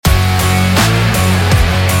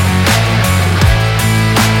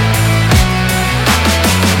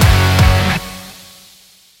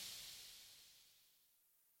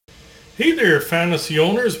Hey there, fantasy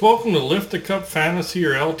owners. Welcome to Lift the Cup Fantasy,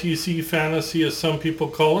 or LTC Fantasy as some people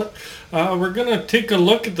call it. We're going to take a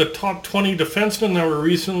look at the top 20 defensemen that were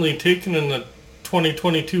recently taken in the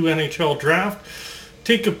 2022 NHL Draft.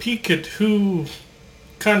 Take a peek at who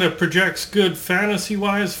kind of projects good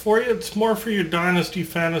fantasy-wise for you. It's more for your Dynasty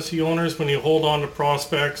fantasy owners when you hold on to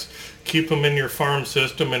prospects, keep them in your farm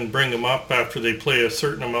system, and bring them up after they play a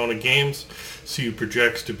certain amount of games. So you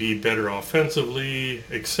projects to be better offensively,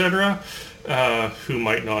 etc. Who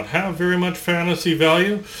might not have very much fantasy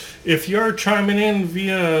value. If you are chiming in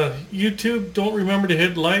via YouTube, don't remember to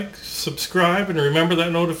hit like, subscribe, and remember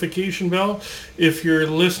that notification bell. If you're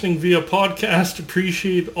listening via podcast,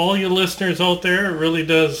 appreciate all you listeners out there. It really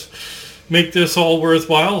does make this all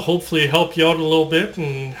worthwhile. Hopefully help you out a little bit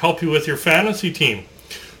and help you with your fantasy team.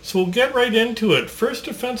 So we'll get right into it. First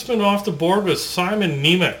defenseman off the board was Simon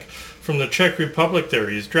Nemec from the Czech Republic there.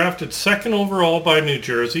 He's drafted second overall by New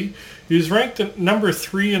Jersey. He was ranked at number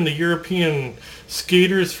 3 in the European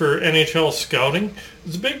skaters for NHL scouting.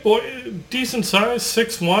 He's a big boy, decent size,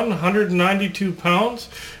 6'1", 192 pounds.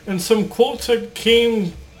 And some quotes that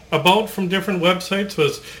came about from different websites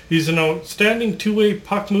was he's an outstanding two-way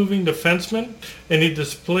puck-moving defenseman, and he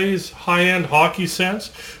displays high-end hockey sense.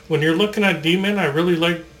 When you're looking at D-men, I really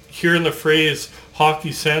like hearing the phrase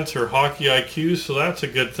hockey sense or hockey IQ, so that's a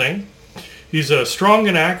good thing. He's a strong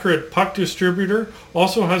and accurate puck distributor,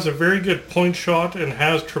 also has a very good point shot, and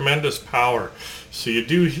has tremendous power. So you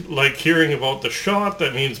do like hearing about the shot,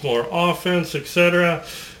 that means more offense, etc.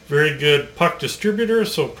 Very good puck distributor,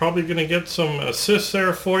 so probably going to get some assists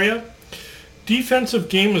there for you. Defensive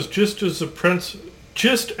game is just as impressive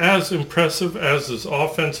as his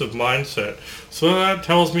offensive mindset. So that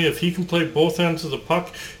tells me if he can play both ends of the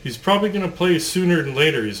puck, he's probably going to play sooner than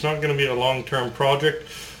later. He's not going to be a long-term project.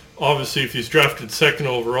 Obviously, if he's drafted second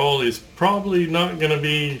overall, he's probably not going to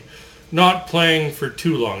be not playing for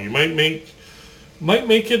too long. You might make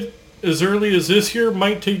it as early as this year,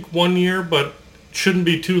 might take 1 year, but shouldn't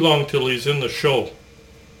be too long till he's in the show.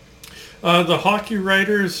 The Hockey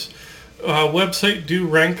Writers website do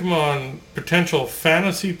rank him on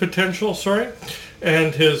fantasy potential,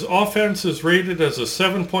 and his offense is rated as a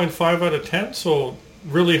 7.5 out of 10, so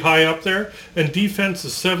really high up there, and defense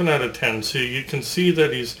is 7 out of 10, so you can see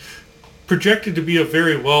that he's projected to be a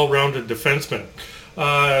very well-rounded defenseman.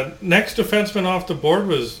 Next defenseman off the board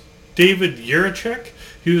was David Jiricek.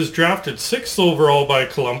 He was drafted 6th overall by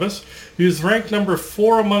Columbus. He was ranked number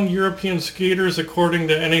 4 among European skaters according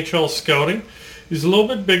to NHL scouting. He's a little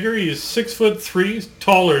bit bigger. He's 6'3",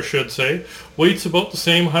 taller, should say. Weight's about the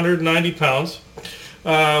same, 190 pounds.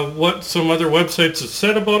 What some other websites have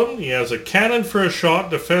said about him: he has a cannon for a shot,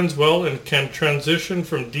 defends well, and can transition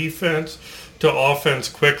from defense to offense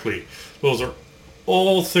quickly. Those are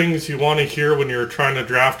all things you want to hear when you're trying to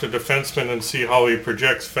draft a defenseman and see how he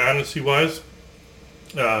projects fantasy-wise.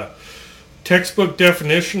 Textbook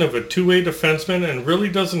definition of a two-way defenseman, and really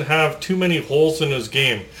doesn't have too many holes in his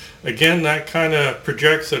game. Again, that kind of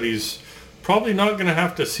projects that he's probably not going to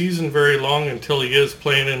have to season very long until he is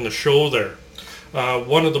playing in the show there.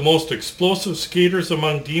 One of the most explosive skaters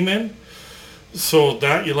among D-men, so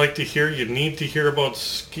that you like to hear. You need to hear about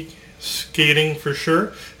skating for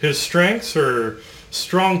sure. His strengths are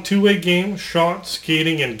strong two-way game, shot,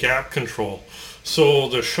 skating, and gap control. So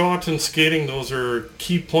the shot and skating, those are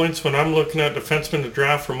key points when I'm looking at defensemen to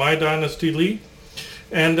draft for my Dynasty League.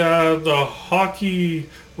 And the Hockey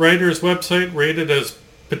Writers website rated as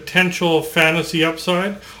potential fantasy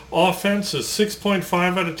upside. Offense is 6.5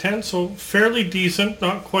 out of 10, so fairly decent,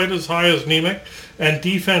 not quite as high as Nemec. And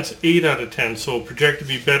defense 8 out of 10, so projected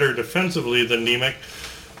to be better defensively than Nemec,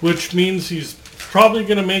 which means he's probably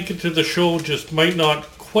going to make it to the show, just might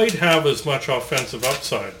not quite have as much offensive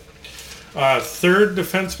upside. Third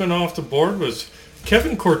defenseman off the board was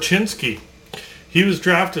Kevin Korchinski. He was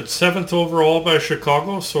drafted 7th overall by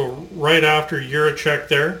Chicago, so right after Jiricek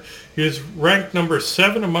there. He was ranked number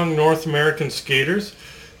 7 among North American skaters.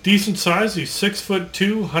 Decent size, he's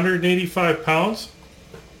 6'2", 185 pounds.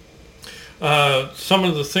 Some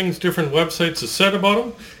of the things different websites have said about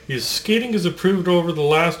him: his skating has improved over the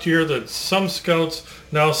last year, that some scouts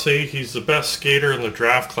now say he's the best skater in the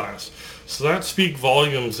draft class. So that speaks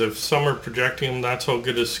volumes if some are projecting him, that's how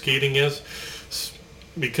good his skating is.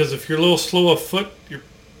 Because if you're a little slow of foot, it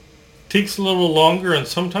takes a little longer, and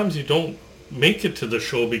sometimes you don't make it to the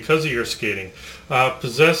show because of your skating.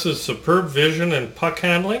 Possesses superb vision and puck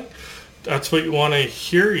handling. That's what you want to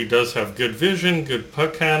hear. He does have good vision, good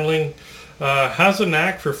puck handling. Has a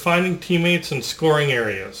knack for finding teammates and scoring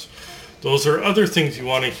areas. Those are other things you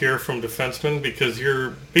want to hear from defensemen because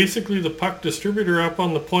you're basically the puck distributor up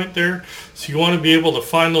on the point there. So you want to be able to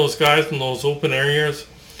find those guys in those open areas.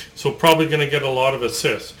 So probably going to get a lot of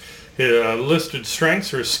assists. Listed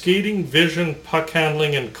strengths are skating, vision, puck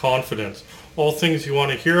handling, and confidence. All things you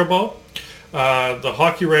want to hear about. The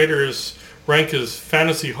hockey writers rank his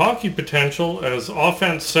fantasy hockey potential as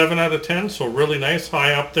offense 7 out of 10, so really nice,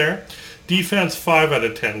 high up there. Defense 5 out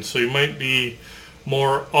of 10, so you might be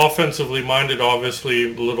more offensively minded,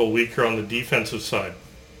 obviously a little weaker on the defensive side.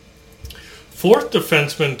 Fourth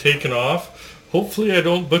defenseman taken off, hopefully I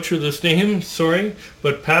don't butcher this name, sorry,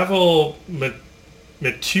 but Pavel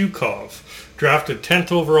Mityukov, drafted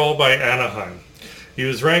 10th overall by Anaheim. He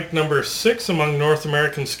was ranked number 6 among North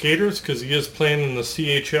American skaters because he is playing in the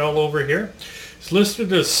CHL over here. He's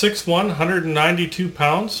listed as 6'1", 192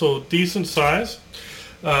 pounds, so decent size.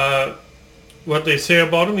 What they say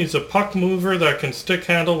about him, he's a puck mover that can stick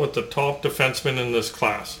handle with the top defenseman in this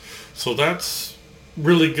class. So that's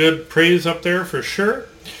really good praise up there for sure.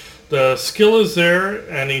 The skill is there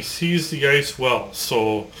and he sees the ice well.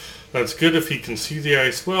 So that's good if he can see the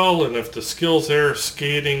ice well and if the skill's there,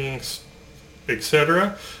 skating,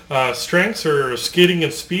 etc. Strengths are skating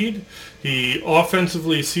and speed. He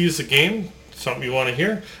offensively sees the game, something you want to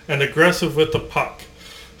hear, and aggressive with the puck.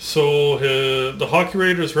 So the hockey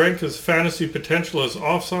writers rank his fantasy potential as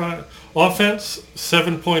offense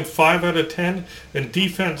 7.5 out of 10 and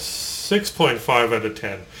defense 6.5 out of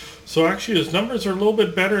 10. So actually his numbers are a little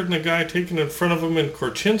bit better than the guy taken in front of him in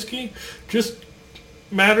Korchinski. Just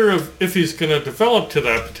matter of if he's going to develop to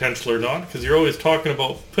that potential or not, because you're always talking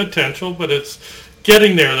about potential, but it's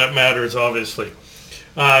getting there that matters, obviously.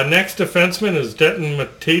 Next defenseman is Denton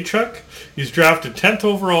Mateychuk. He's drafted 10th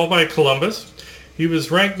overall by Columbus. He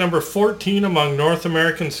was ranked number 14 among North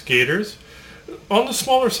American skaters. On the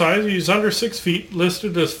smaller side, he's under 6 feet,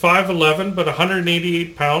 listed as 5'11", but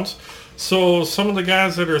 188 pounds. So some of the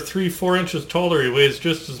guys that are 3-4 inches taller, he weighs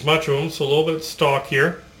just as much of them, so a little bit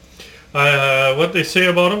stockier. What they say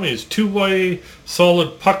about him, he's two-way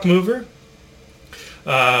solid puck mover.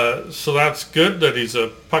 So that's good that he's a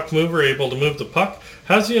puck mover, able to move the puck.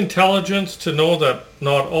 Has the intelligence to know that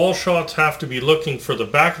not all shots have to be looking for the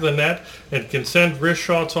back of the net and can send wrist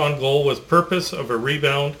shots on goal with purpose of a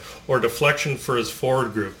rebound or deflection for his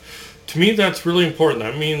forward group. To me, that's really important.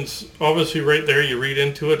 That means, obviously right there, you read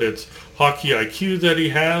into it, it's hockey IQ that he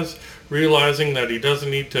has, realizing that he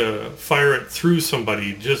doesn't need to fire it through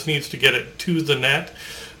somebody. He just needs to get it to the net,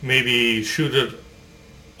 maybe shoot it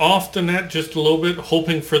off the net just a little bit,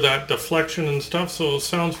 hoping for that deflection and stuff, so it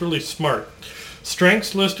sounds really smart.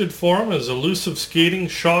 Strengths listed for him is elusive skating,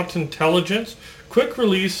 shot intelligence, quick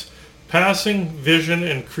release, passing, vision,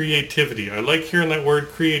 and creativity. I like hearing that word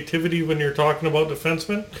creativity when you're talking about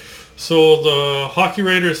defensemen. So the hockey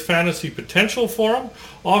writers fantasy potential for him,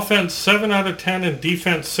 offense 7 out of 10 and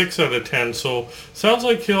defense 6 out of 10. So sounds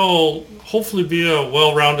like he'll hopefully be a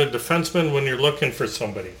well-rounded defenseman when you're looking for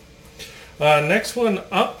somebody. Next one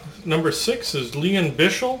up, number 6, is Leon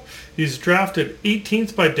Bischel. He's drafted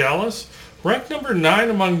 18th by Dallas. Ranked number 9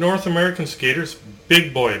 among North American skaters.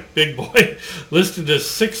 Big boy. Listed as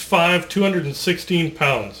 6'5", 216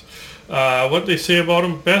 pounds. What they say about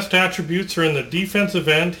him, best attributes are in the defensive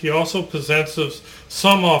end. He also possesses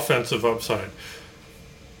some offensive upside.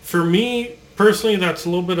 For me, personally, that's a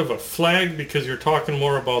little bit of a flag because you're talking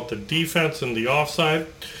more about the defense and the offside,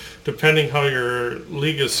 depending how your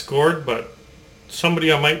league is scored, but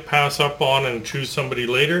somebody I might pass up on and choose somebody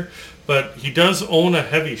later. But he does own a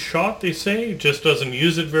heavy shot, they say. He just doesn't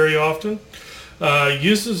use it very often.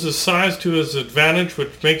 Uses his size to his advantage,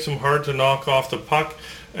 which makes him hard to knock off the puck.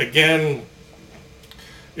 Again,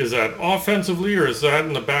 is that offensively or is that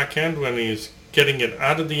in the back end when he's getting it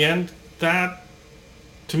out of the end? That,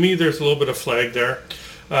 to me, there's a little bit of flag there.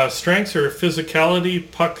 Strengths are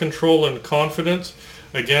physicality, puck control, and confidence.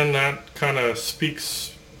 Again, that kind of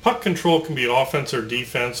speaks, puck control can be offense or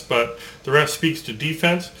defense, but the rest speaks to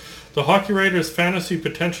defense. The hockey writers fantasy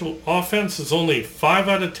potential offense is only 5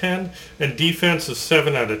 out of 10 and defense is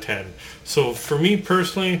 7 out of 10. So for me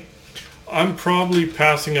personally, I'm probably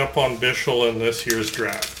passing up on Bischel in this year's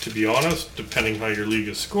draft, to be honest, depending how your league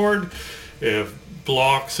is scored. If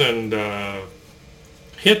blocks and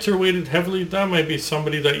hits are weighted heavily, that might be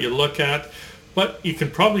somebody that you look at. But you can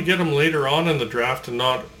probably get him later on in the draft and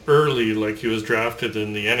not early like he was drafted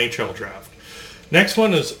in the NHL draft. Next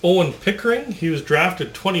one is Owen Pickering. He was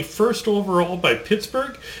drafted 21st overall by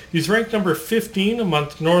Pittsburgh. He's ranked number 15 among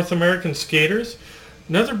North American skaters.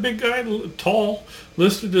 Another big guy, tall,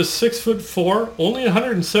 listed as 6'4", only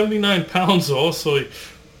 179 pounds though, so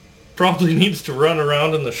Probably needs to run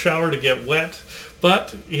around in the shower to get wet,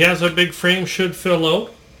 but he has a big frame, should fill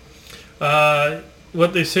out.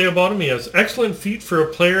 What they say about him, he has excellent feet for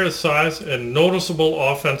a player his size and noticeable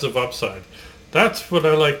offensive upside. That's what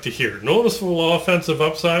I like to hear. Noticeable offensive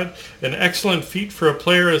upside and excellent feet for a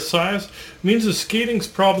player his size means his skating's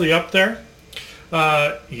probably up there.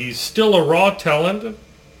 He's still a raw talent.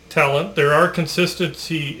 There are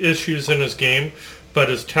consistency issues in his game, but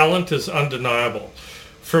his talent is undeniable.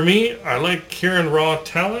 For me, I like Kieran raw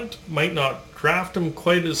talent. Might not draft him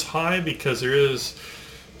quite as high because there is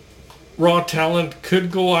raw talent,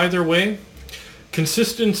 could go either way.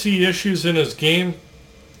 Consistency issues in his game.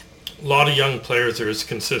 A lot of young players, there's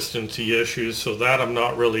consistency issues, so that I'm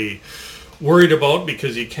not really worried about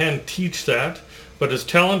because you can teach that. But his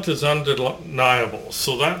talent is undeniable.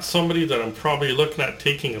 So that's somebody that I'm probably looking at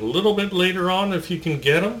taking a little bit later on if you can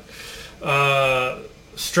get him.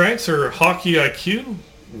 Strengths are hockey IQ.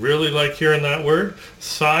 Really like hearing that word.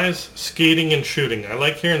 Size, skating, and shooting. I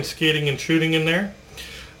like hearing skating and shooting in there.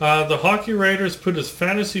 The hockey writers put his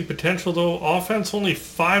fantasy potential, though, offense only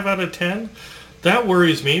 5 out of 10. That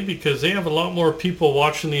worries me because they have a lot more people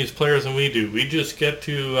watching these players than we do. We just get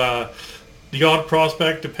to the odd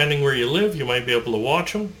prospect, depending where you live, you might be able to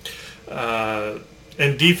watch them.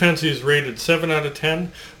 And defense is rated 7 out of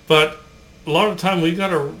 10. But a lot of the time we got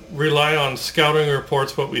to rely on scouting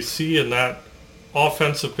reports, what we see, and that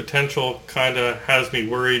offensive potential kind of has me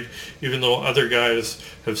worried, even though other guys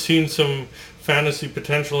have seen some fantasy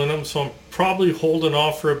potential in them. So I'm probably holding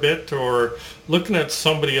off for a bit or looking at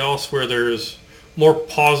somebody else where there's more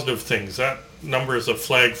positive things. That number is a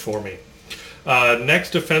flag for me.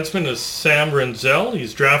 Next defenseman is Sam Renzel.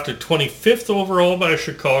 He's drafted 25th overall by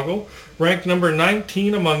Chicago, ranked number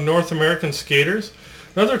 19 among North American skaters.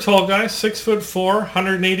 Another tall guy, 6'4",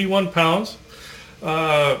 181 pounds.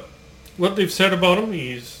 What they've said about him,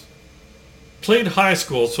 he's played high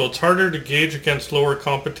school, so it's harder to gauge against lower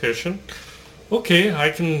competition. Okay,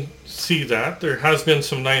 I can see that. There has been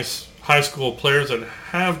some nice high school players that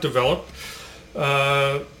have developed.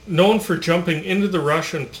 Known for jumping into the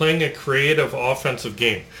rush and playing a creative offensive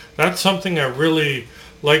game. That's something I really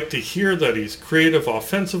like to hear, that he's creative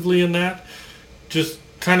offensively in that. Just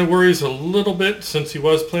kind of worries a little bit since he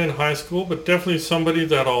was playing high school, but definitely somebody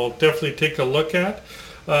that I'll definitely take a look at.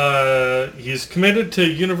 He's committed to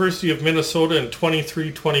University of Minnesota in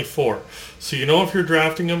 23-24. So you know if you're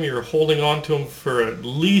drafting him, you're holding on to him for at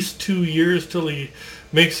least 2 years till he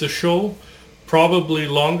makes the show. Probably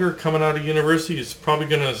longer coming out of university. He's probably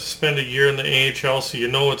going to spend a year in the AHL, so you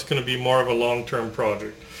know it's going to be more of a long-term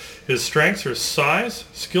project. His strengths are size,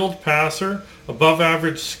 skilled passer, above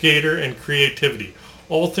average skater, and creativity.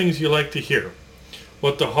 All things you like to hear.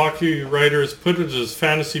 What the hockey writers put as his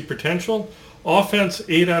fantasy potential: offense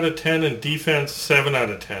 8 out of 10 and defense 7 out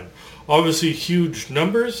of 10. Obviously huge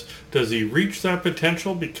numbers. Does he reach that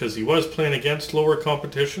potential? Because he was playing against lower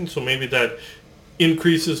competition, so maybe that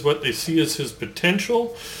increases what they see as his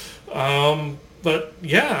potential. But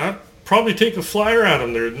yeah, I'd probably take a flyer at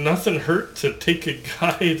him. There's nothing hurt to take a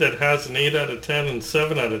guy that has an 8 out of 10 and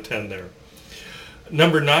 7 out of 10 there.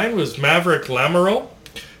 Number 9 was Maverick Lamoureux,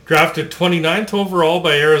 drafted 29th overall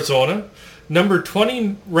by Arizona. Number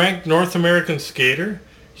 20 ranked North American skater.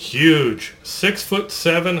 Huge.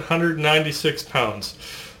 6'7", 196 pounds.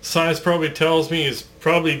 Size probably tells me he's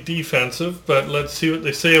probably defensive, but let's see what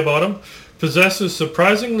they say about him. Possesses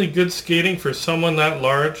surprisingly good skating for someone that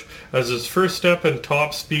large, as his first step and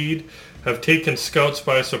top speed have taken scouts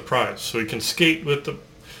by surprise. So he can skate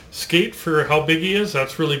for how big he is.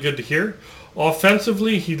 That's really good to hear.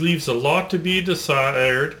 Offensively, he leaves a lot to be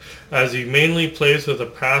desired, as he mainly plays with a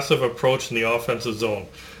passive approach in the offensive zone.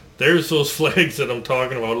 There's those flags that I'm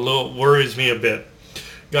talking about. A little worries me a bit.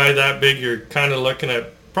 Guy that big, you're kind of looking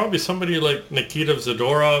at probably somebody like Nikita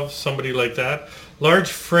Zadorov, somebody like that.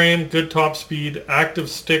 Large frame, good top speed, active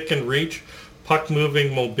stick and reach, puck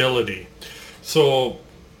moving mobility. So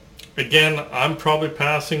again, I'm probably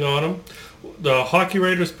passing on him. The hockey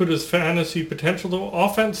writers put his fantasy potential, though,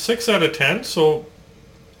 offense 6 out of 10, so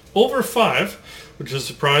over 5, which is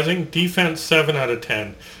surprising. Defense 7 out of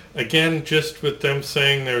 10. Again, just with them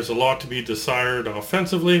saying there's a lot to be desired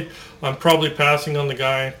offensively, I'm probably passing on the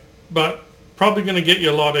guy, but probably going to get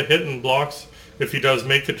you a lot of hit and blocks if he does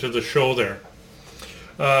make it to the show there.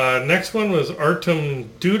 Next one was Artem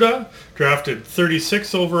Duda, drafted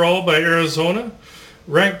 36th overall by Arizona,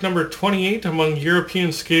 ranked number 28 among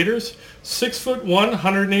European skaters, 6'1",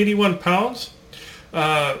 181 pounds.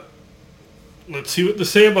 Let's see what they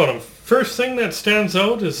say about him. First thing that stands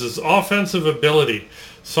out is his offensive ability.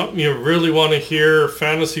 Something you really want to hear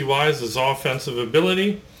fantasy-wise is offensive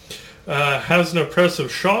ability. has an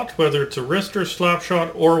impressive shot, whether it's a wrist or slap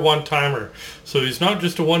shot or one-timer. So he's not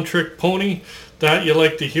just a one-trick pony that you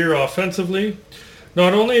like to hear offensively.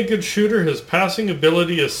 Not only a good shooter, his passing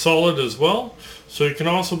ability is solid as well. So he can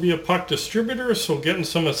also be a puck distributor, so getting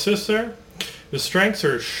some assists there. His strengths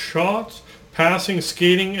are shots, passing,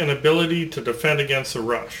 skating, and ability to defend against the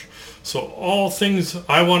rush. So all things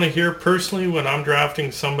I want to hear personally when I'm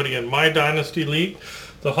drafting somebody in my Dynasty League.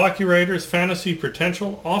 The Hockey Writers Fantasy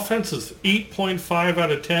Potential offense is 8.5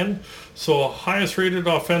 out of 10, so highest rated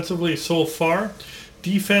offensively so far.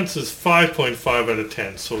 Defense is 5.5 out of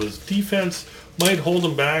 10, so his defense might hold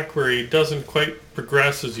him back where he doesn't quite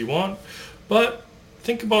progress as you want. But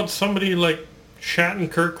think about somebody like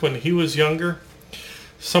Shattenkirk when he was younger.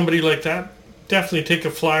 Somebody like that, definitely take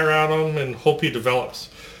a flyer out on him and hope he develops.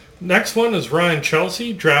 Next one is Ryan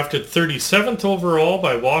Chelsea, drafted 37th overall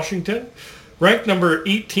by Washington. Ranked number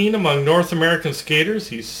 18 among North American skaters.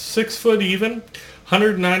 He's 6 foot even,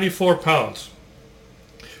 194 pounds.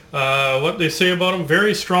 What they say about him,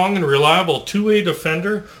 very strong and reliable two-way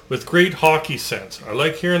defender with great hockey sense. I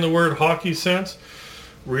like hearing the word hockey sense.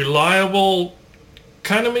 Reliable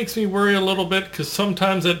kind of makes me worry a little bit because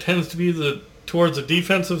sometimes that tends to be towards the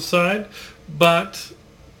defensive side, but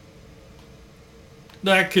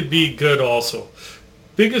that could be good also.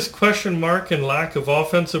 Biggest question mark and lack of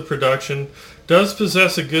offensive production. Does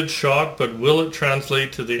possess a good shot, but will it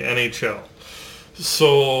translate to the NHL?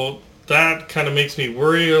 So that kind of makes me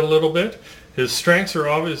worry a little bit. His strengths are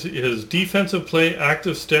obviously his defensive play,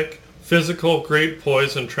 active stick, physical, great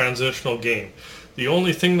poise, and transitional game. The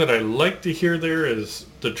only thing that I like to hear there is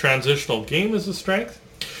the transitional game is a strength.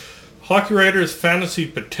 Hockey Writers Fantasy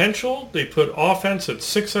Potential, they put offense at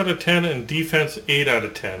 6 out of 10 and defense 8 out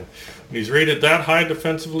of 10. When he's rated that high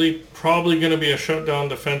defensively, probably going to be a shutdown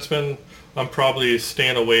defenseman. I'm probably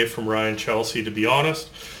staying away from Ryan Chelsea, to be honest.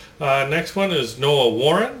 Next one is Noah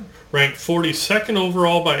Warren, ranked 42nd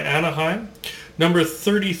overall by Anaheim. Number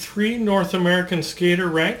 33 North American skater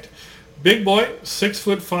ranked. Big boy,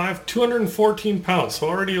 6'5", 214 pounds. So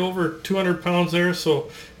already over 200 pounds there, so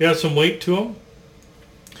he has some weight to him.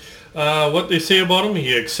 What they say about him,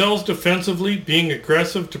 he excels defensively, being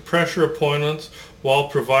aggressive to pressure opponents while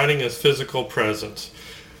providing his physical presence.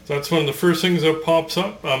 That's one of the first things that pops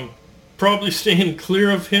up. I'm probably staying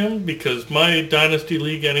clear of him because my Dynasty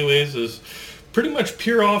League anyways is pretty much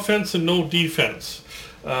pure offense and no defense.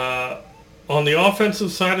 On the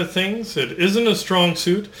offensive side of things, it isn't a strong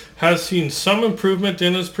suit, has seen some improvement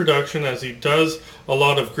in his production as he does a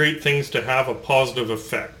lot of great things to have a positive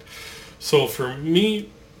effect. So for me,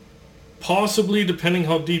 possibly, depending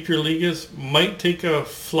how deep your league is, might take a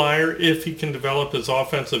flyer if he can develop his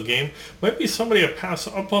offensive game. Might be somebody I pass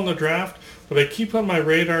up on the draft, but I keep on my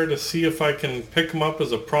radar to see if I can pick him up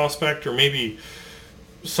as a prospect, or maybe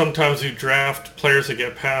sometimes you draft players that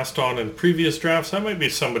get passed on in previous drafts. That might be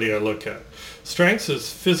somebody I look at. Strengths is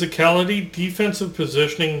physicality, defensive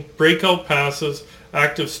positioning, breakout passes,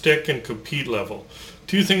 active stick, and compete level.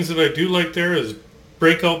 Two things that I do like there is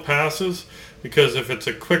breakout passes, because if it's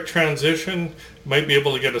a quick transition, might be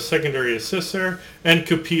able to get a secondary assist there, and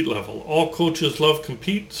compete level. All coaches love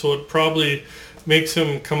compete, so it probably makes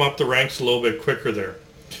him come up the ranks a little bit quicker there.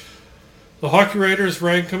 The Hockey Writers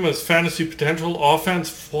rank him as fantasy potential, offense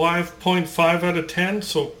 5.5 out of 10,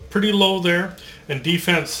 so pretty low there, and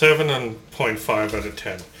defense 7.5 out of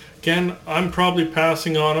 10. Again, I'm probably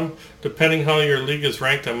passing on him. Depending how your league is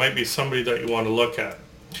ranked, that might be somebody that you want to look at.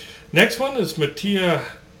 Next one is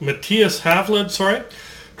Matthias Havlid,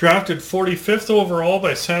 drafted 45th overall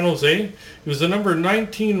by San Jose. He was the number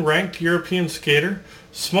 19 ranked European skater.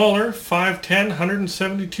 Smaller, 5'10",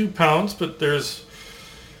 172 pounds, but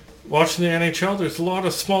watching the NHL, there's a lot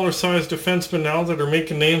of smaller sized defensemen now that are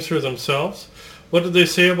making names for themselves. What did they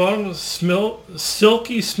say about him?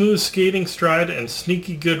 Silky smooth skating stride and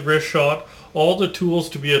sneaky good wrist shot, all the tools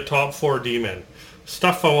to be a top 4 D-man.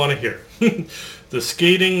 Stuff I want to hear. The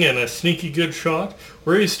skating and a sneaky good shot.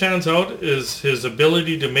 Where he stands out is his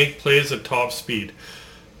ability to make plays at top speed.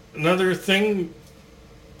 Another thing,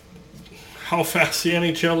 how fast the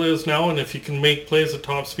NHL is now, and if you can make plays at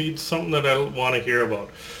top speed, something that I want to hear about.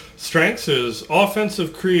 Strengths is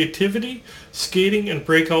offensive creativity, skating, and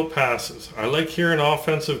breakout passes. I like hearing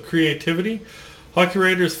offensive creativity. Hockey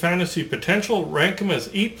Writers Fantasy Potential, rank him as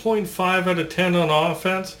 8.5 out of 10 on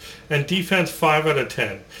offense and defense 5 out of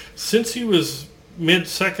 10. Since he was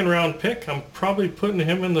mid-second round pick, I'm probably putting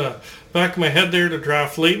him in the back of my head there to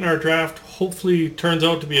draft late in our draft. Hopefully turns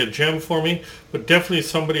out to be a gem for me, but definitely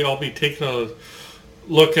somebody I'll be taking a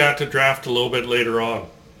look at to draft a little bit later on.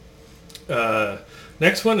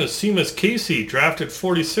 Next one is Seamus Casey, drafted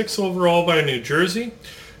 46th overall by New Jersey.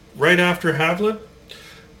 right after Havlet.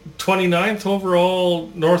 29th overall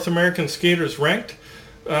North American skaters ranked.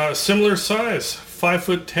 Similar size,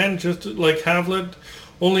 5'10", just like Havlet,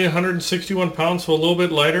 only 161 pounds, so a little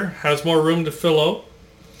bit lighter, has more room to fill out.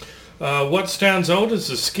 What stands out is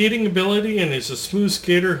his skating ability, and he's a smooth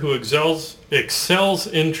skater who excels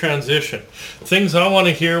in transition. Things I want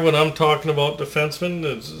to hear when I'm talking about defensemen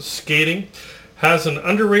is skating. Has an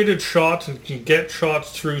underrated shot and can get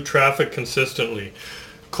shots through traffic consistently.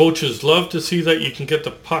 Coaches love to see that you can get the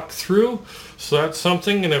puck through, so that's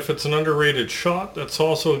something, and if it's an underrated shot, that's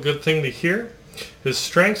also a good thing to hear. His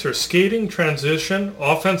strengths are skating, transition,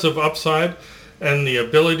 offensive upside, and the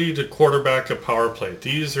ability to quarterback a power play.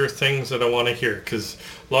 These are things that I want to hear, because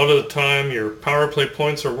a lot of the time your power play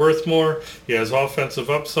points are worth more. He has offensive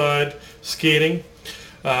upside, skating.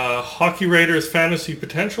 Hockey Writers fantasy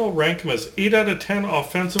potential, rank him as 8 out of 10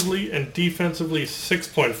 offensively, and defensively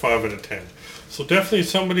 6.5 out of 10. So definitely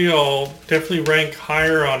somebody I'll definitely rank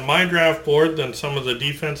higher on my draft board than some of the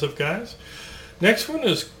defensive guys. Next one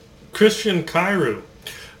is Christian Kyrou,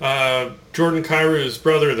 Jordan Kyrou's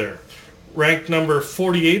brother there. Ranked number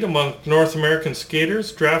 48 among North American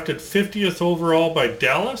skaters, drafted 50th overall by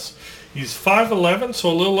Dallas. He's 5'11", so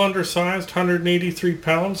a little undersized, 183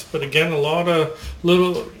 pounds, but again, a lot of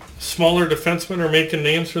little smaller defensemen are making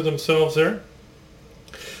names for themselves there.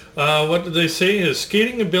 What did they say? His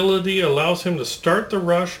skating ability allows him to start the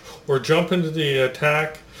rush or jump into the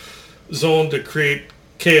attack zone to create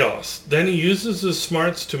chaos. Then he uses his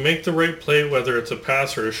smarts to make the right play, whether it's a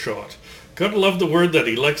pass or a shot. Gotta love the word that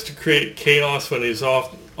he likes to create chaos when he's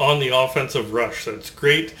off on the offensive rush. That's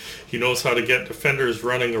great. He knows how to get defenders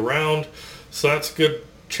running around. So that's a good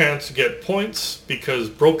chance to get points, because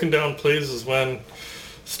broken down plays is when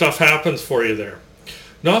stuff happens for you there.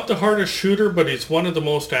 Not the hardest shooter, but he's one of the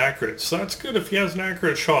most accurate. So that's good if he has an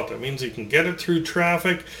accurate shot. That means he can get it through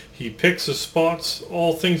traffic. He picks his spots,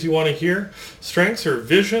 all things you want to hear. Strengths are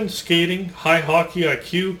vision, skating, high hockey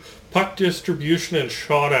IQ, puck distribution, and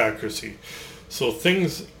shot accuracy. So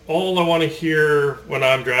things, all I want to hear when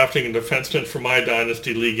I'm drafting a defenseman for my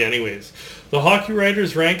Dynasty League anyways. The Hockey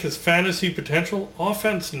Writers rank his fantasy potential,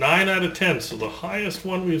 offense 9 out of 10, so the highest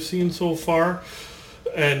one we've seen so far.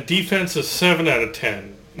 And defense is 7 out of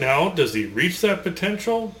 10. Now, does he reach that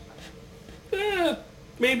potential?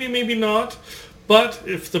 Maybe, maybe not. But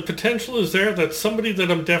if the potential is there, that's somebody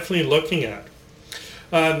that I'm definitely looking at.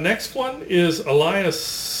 Next one is Elias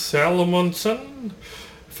Salomonson.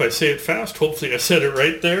 If I say it fast, hopefully I said it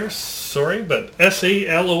right there. Sorry, but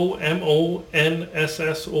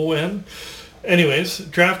Salomonson. Anyways,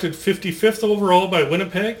 drafted 55th overall by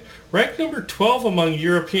Winnipeg. Ranked number 12 among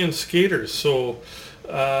European skaters. So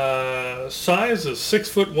size is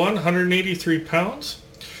 6'1", 183 pounds.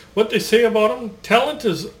 What they say about him, talent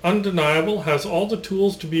is undeniable, has all the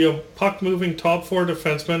tools to be a puck-moving top four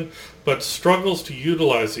defenseman, but struggles to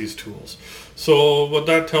utilize these tools. So what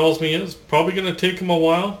that tells me is probably going to take him a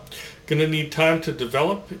while, going to need time to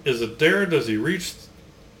develop. Is it there? Does he reach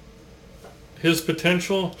his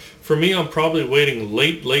potential? For me, I'm probably waiting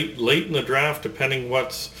late in the draft, depending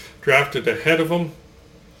what's drafted ahead of him.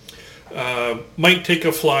 Might take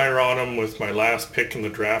a flyer on him with my last pick in the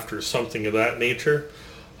draft or something of that nature.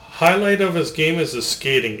 Highlight of his game is his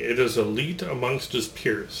skating. It is elite amongst his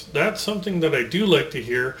peers. That's something that I do like to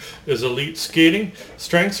hear, is elite skating.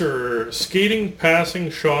 Strengths are skating,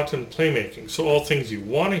 passing, shot, and playmaking. So all things you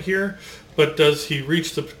want to hear, but does he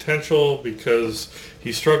reach the potential because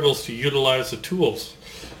he struggles to utilize the tools?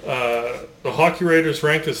 The Hockey Writers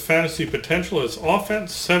rank his fantasy potential as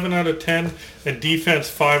offense 7 out of 10 and defense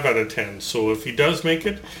 5 out of 10. So if he does make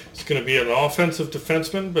it, it's going to be an offensive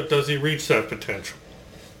defenseman, but does he reach that potential?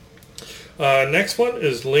 Next one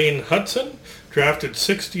is Lane Hudson, drafted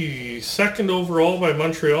 62nd overall by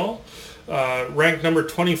Montreal, ranked number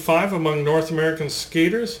 25 among North American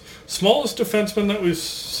skaters. Smallest defenseman that we've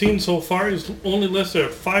seen so far. He's only listed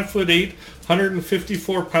at 5'8",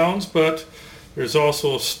 154 pounds, but there's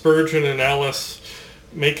also Spurgeon and Ellis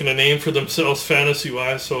making a name for themselves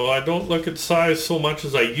fantasy-wise, so I don't look at size so much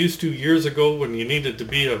as I used to years ago when you needed to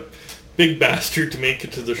be a big bastard to make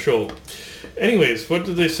it to the show. Anyways, what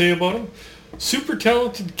did they say about him? Super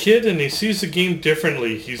talented kid, and he sees the game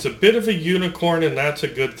differently. He's a bit of a unicorn, and that's a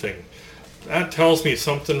good thing. That tells me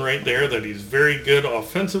something right there, that he's very good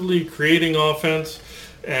offensively, creating offense,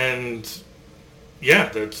 and yeah,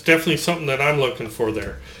 that's definitely something that I'm looking for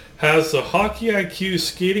there. Has the hockey IQ,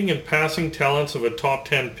 skating, and passing talents of a top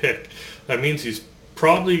 10 pick. That means he's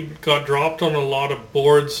probably got dropped on a lot of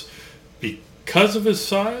boards because of his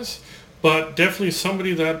size, but definitely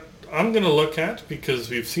somebody that I'm going to look at, because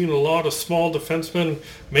we've seen a lot of small defensemen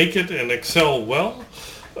make it and excel well.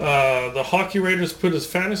 The Hockey Writers put his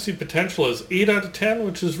fantasy potential as 8 out of 10,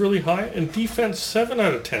 which is really high, and defense 7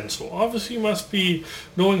 out of 10. So obviously he must be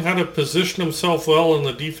knowing how to position himself well in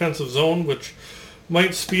the defensive zone, which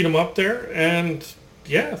might speed him up there. And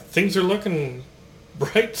yeah, things are looking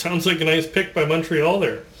bright. Sounds like a nice pick by Montreal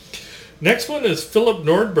there. Next one is Philip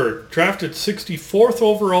Nordberg, drafted 64th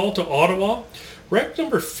overall to Ottawa, ranked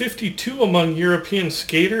number 52 among European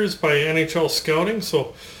skaters by NHL Scouting,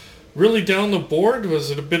 so really down the board.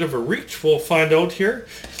 Was it a bit of a reach? We'll find out here.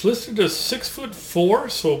 He's listed as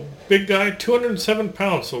 6'4", so big guy, 207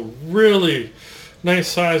 pounds, so really nice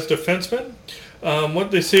sized defenseman.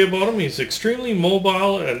 What they say about him, he's extremely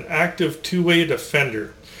mobile and active two-way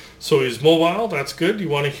defender. So he's mobile, that's good, you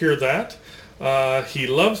want to hear that. He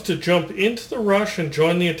loves to jump into the rush and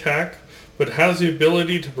join the attack, but has the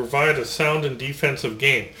ability to provide a sound and defensive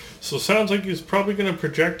game. So sounds like he's probably going to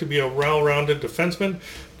project to be a well-rounded defenseman.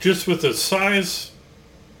 Just with his size,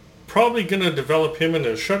 probably going to develop him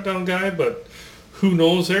into a shutdown guy, but who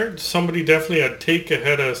knows there. Somebody definitely I'd take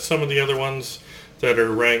ahead of some of the other ones that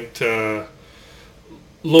are ranked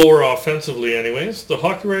lower offensively anyways. The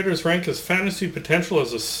Hockey Writers rank his fantasy potential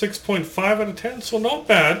as a 6.5 out of 10, so not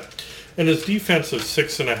bad. And his defense is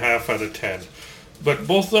 6.5 out of 10. But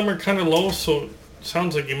both of them are kind of low, so it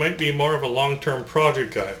sounds like he might be more of a long-term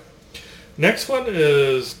project guy. Next one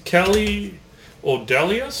is Kelly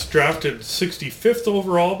Odelius, drafted 65th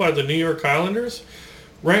overall by the New York Islanders.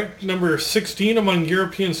 Ranked number 16 among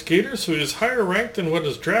European skaters, so he's higher ranked than what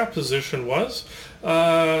his draft position was.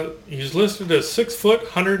 He's listed as 6 foot,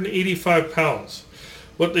 185 pounds.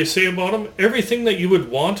 What they say about him, everything that you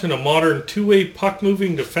would want in a modern two-way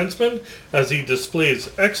puck-moving defenseman, as he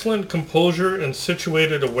displays excellent composure and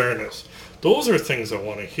situated awareness. Those are things I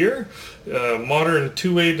want to hear. Modern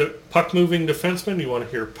two-way puck-moving defenseman, you want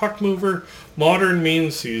to hear puck mover. Modern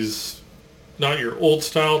means he's not your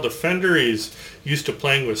old-style defender. He's used to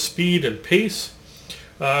playing with speed and pace.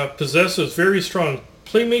 Possesses very strong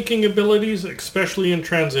playmaking abilities, especially in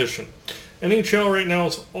transition. NHL right now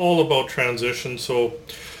is all about transition, so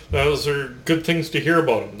those are good things to hear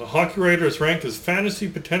about him. The Hockey Writers rank his fantasy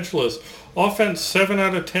potential as offense 7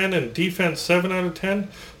 out of 10 and defense 7 out of 10.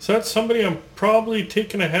 So that's somebody I'm probably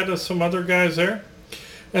taking ahead of some other guys there.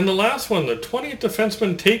 And the last one, the 20th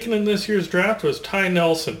defenseman taken in this year's draft was Ty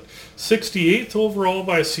Nelson, 68th overall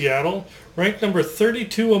by Seattle, ranked number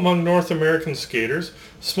 32 among North American skaters.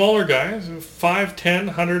 Smaller guy, 5'10",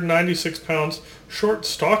 196 pounds, short,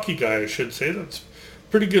 stocky guy, I should say. That's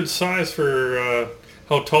pretty good size for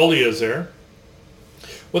how tall he is there.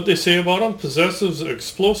 What they say about him, possesses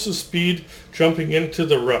explosive speed jumping into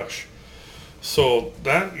the rush. So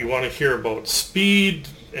that, you want to hear about speed.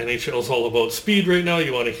 NHL is all about speed right now.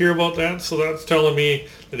 You want to hear about that. So that's telling me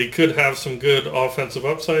that he could have some good offensive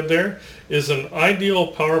upside there. Is an ideal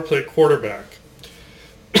power play quarterback.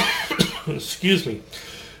 Excuse me.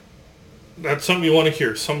 That's something you want to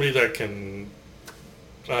hear. Somebody that can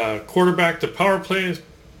quarterback the power play,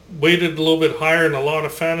 weighted a little bit higher in a lot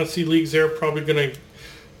of fantasy leagues there, probably going to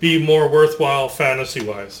be more worthwhile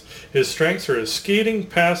fantasy-wise. His strengths are his skating,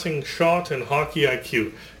 passing, shot, and hockey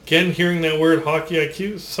IQ. Again, hearing that word hockey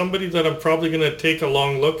IQ, somebody that I'm probably going to take a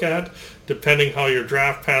long look at, depending how your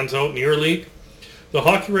draft pans out in your league. The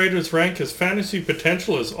Hockey Writers rank his fantasy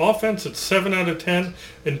potential as offense at 7 out of 10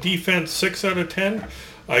 and defense 6 out of 10.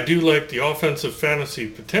 I do like the offensive fantasy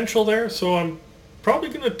potential there, so I'm probably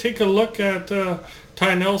going to take a look at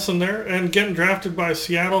Ty Nelson there, and getting drafted by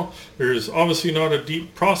Seattle. There's obviously not a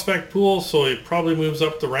deep prospect pool, so he probably moves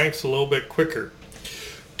up the ranks a little bit quicker.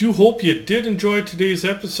 Do hope you did enjoy today's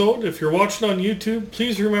episode. If you're watching on YouTube,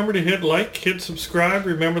 please remember to hit like, hit subscribe,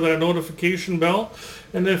 remember that notification bell.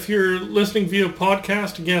 And if you're listening via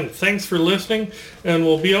podcast, again, thanks for listening, and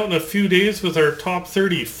we'll be out in a few days with our top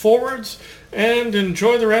 30 forwards. And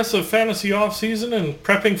enjoy the rest of fantasy off season and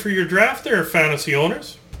prepping for your draft there, fantasy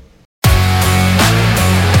owners.